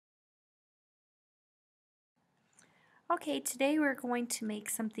Okay, today we're going to make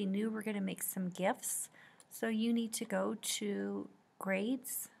something new. We're going to make some GIFs. So you need to go to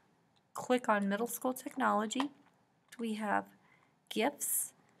Grades, click on Middle School Technology. We have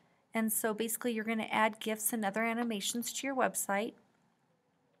GIFs, and so basically you're going to add GIFs and other animations to your website.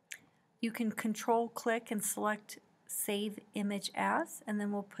 You can control click and select Save Image As, and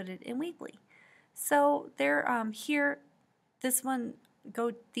then we'll put it in Weebly. So there, here,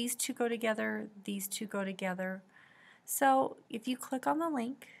 these two go together, these two go together. So if you click on the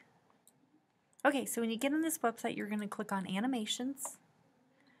link, okay, so when you get on this website, you're going to click on Animations,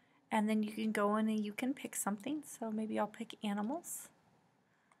 and then you can go in and you can pick something. So maybe I'll pick Animals,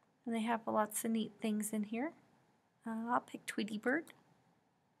 and they have lots of neat things in here. I'll pick Tweety Bird.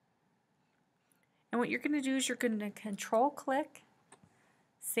 And what you're going to do is you're going to control click,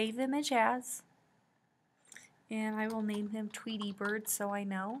 save image as, and I will name him Tweety Bird so I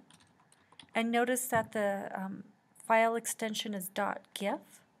know. And notice that the file extension is .gif,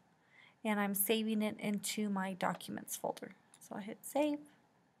 and I'm saving it into my Documents folder. So I hit Save.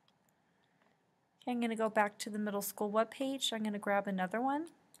 Okay, I'm going to go back to the middle school webpage. I'm going to grab another one.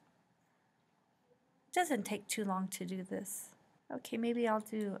 It doesn't take too long to do this. Okay, maybe I'll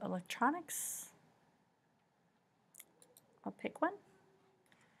do Electronics. I'll pick one.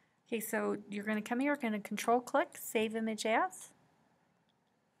 Okay, so you're going to come here, going to control click, save image as.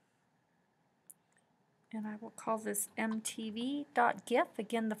 And I will call this mtv.gif.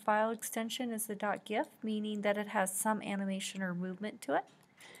 Again, the file extension is the .gif, meaning that it has some animation or movement to it.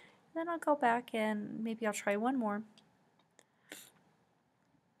 Then I'll go back and maybe I'll try one more.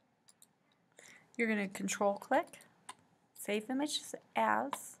 You're going to control click, save image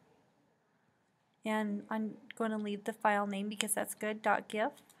as, and I'm going to leave the file name because that's good,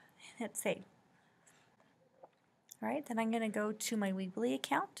 .gif, and hit save. Alright, then I'm going to go to my Weebly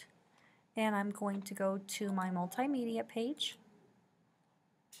account, and I'm going to go to my multimedia page.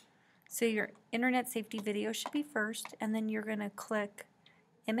 So your internet safety video should be first, and then you're going to click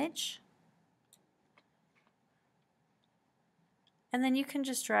image, and then you can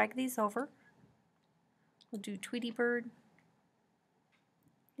just drag these over. We'll do Tweety Bird.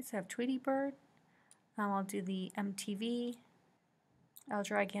 Let's have Tweety Bird. I'll do the MTV. I'll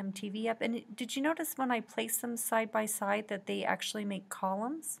drag MTV up. And did you notice when I place them side by side that they actually make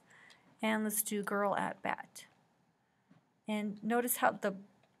columns? And let's do Girl at Bat. And notice how the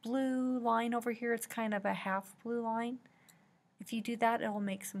blue line over here, it's kind of a half blue line. If you do that, it will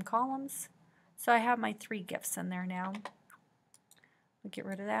make some columns. So I have my 3 GIFs in there now. We'll get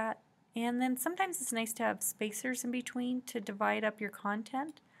rid of that. And then sometimes it's nice to have spacers in between to divide up your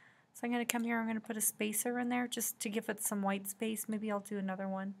content. So I'm going to come here, I'm going to put a spacer in there just to give it some white space. Maybe I'll do another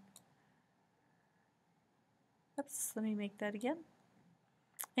one. Oops, let me make that again.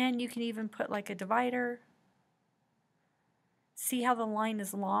 And you can even put like a divider. See how the line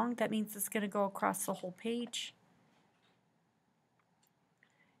is long? That means it's going to go across the whole page.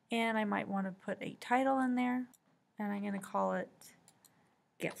 And I might want to put a title in there. And I'm going to call it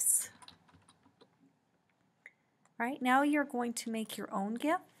Gifs. Right, now you're going to make your own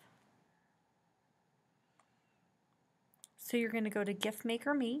GIF. So you're going to go to Gif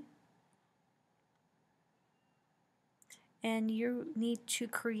Maker Me. And you need to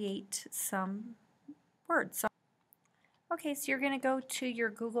create some words. Okay, so you're going to go to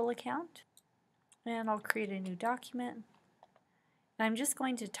your Google account. And I'll create a new document. And I'm just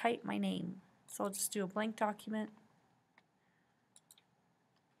going to type my name. So I'll just do a blank document.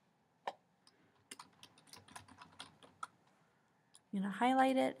 I'm going to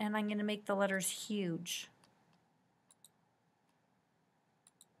highlight it, and I'm going to make the letters huge.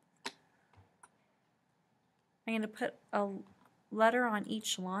 I'm going to put a letter on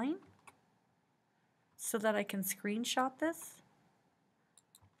each line so that I can screenshot this.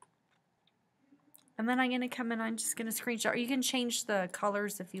 And then I'm going to come in, I'm just going to screenshot. You can change the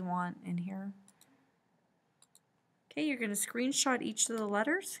colors if you want in here. Okay, you're going to screenshot each of the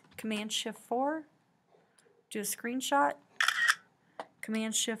letters. Command-Shift-4, do a screenshot.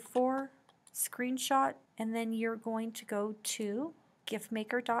 Command-Shift-4, screenshot, and then you're going to go to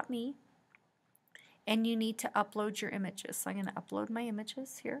gifmaker.me, and you need to upload your images. So I'm going to upload my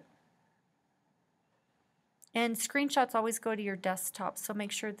images here. And screenshots always go to your desktop, so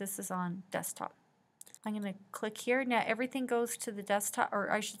make sure this is on desktop. I'm going to click here. Now everything goes to the desktop,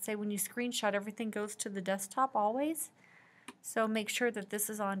 or I should say when you screenshot, everything goes to the desktop always. So make sure that this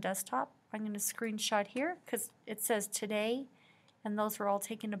is on desktop. I'm going to screenshot here because it says today, and those were all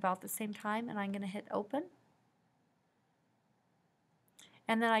taken about the same time, and I'm going to hit open.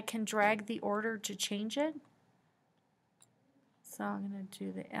 And then I can drag the order to change it. So I'm going to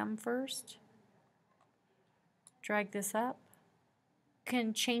do the M first. Drag this up. You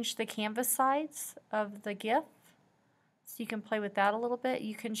can change the canvas size of the GIF, so you can play with that a little bit.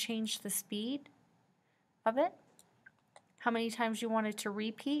 You can change the speed of it, how many times you want it to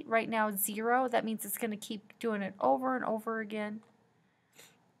repeat. Right now 0, that means it's going to keep doing it over and over again.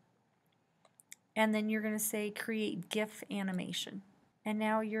 And then you're going to say create Gif Animation. And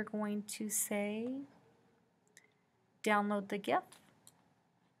now you're going to say download the GIF.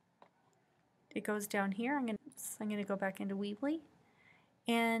 It goes down here. I'm going to go back into Weebly.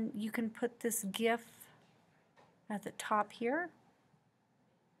 And you can put this GIF at the top here.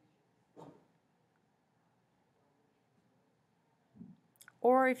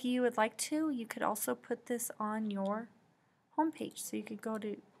 Or if you would like to, you could also put this on your home page. So you could go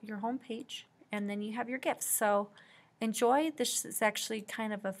to your home page and then you have your GIFs. So enjoy. This is actually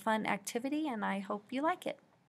kind of a fun activity and I hope you like it.